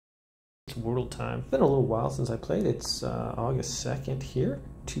Wordle time. It's been a little while since I played. It's August 2nd here,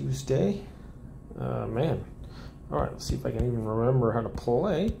 Tuesday. Man. Alright, let's see if I can even remember how to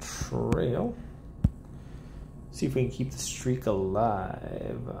play Trail. See if we can keep the streak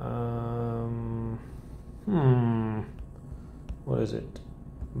alive. What is it?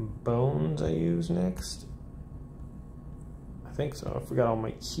 Bones I use next? I think so. I forgot all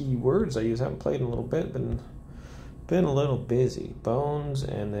my keywords I use. I haven't played in a little bit. Been a little busy. Bones,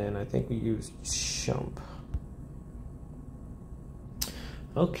 and then I think we use chump.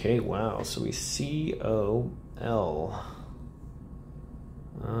 Okay, wow. So we C-O-L.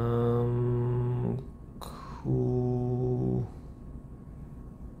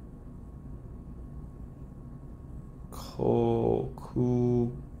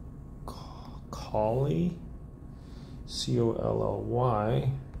 Cool. Collie.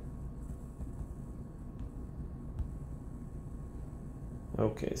 C-O-L-L-Y.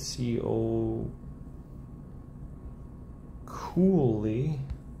 Okay, C-O... Coolly.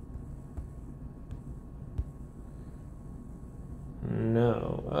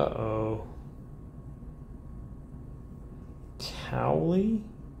 No. Uh-oh. Cowley?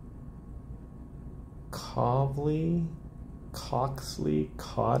 Covley? Coxley?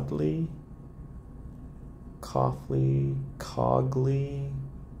 Codley? Coughley? Cogley?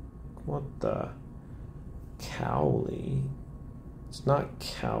 What the? Cowley? It's not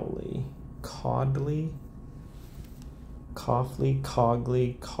Cowley. Codley? Coughley?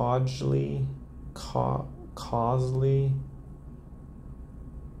 Cogley? Codgley? Cosley?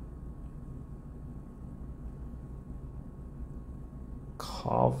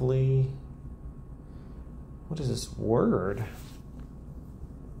 Covley? What is this word?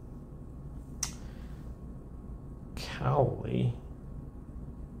 Cowley.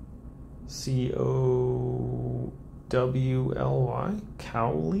 C-O-W-L-Y?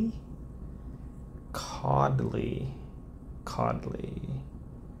 Cowley? Codley. Codley.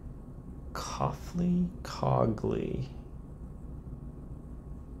 Coughley? Cogley.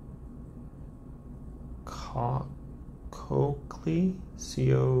 Coakley?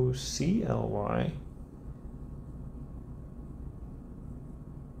 C-O-C-L-Y.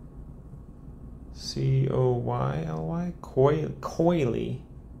 C-O-Y-L-Y? Coily.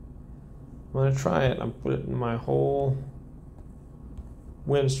 I'm going to try it. I'm putting my whole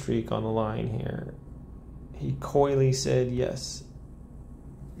win streak on the line here. He coyly said yes.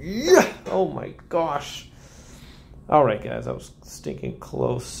 Yeah! Oh my gosh. Alright guys, I was stinking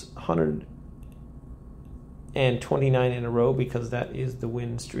close. 129 in a row because that is the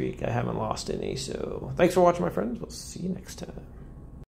win streak. I haven't lost any. So thanks for watching, my friends. We'll see you next time.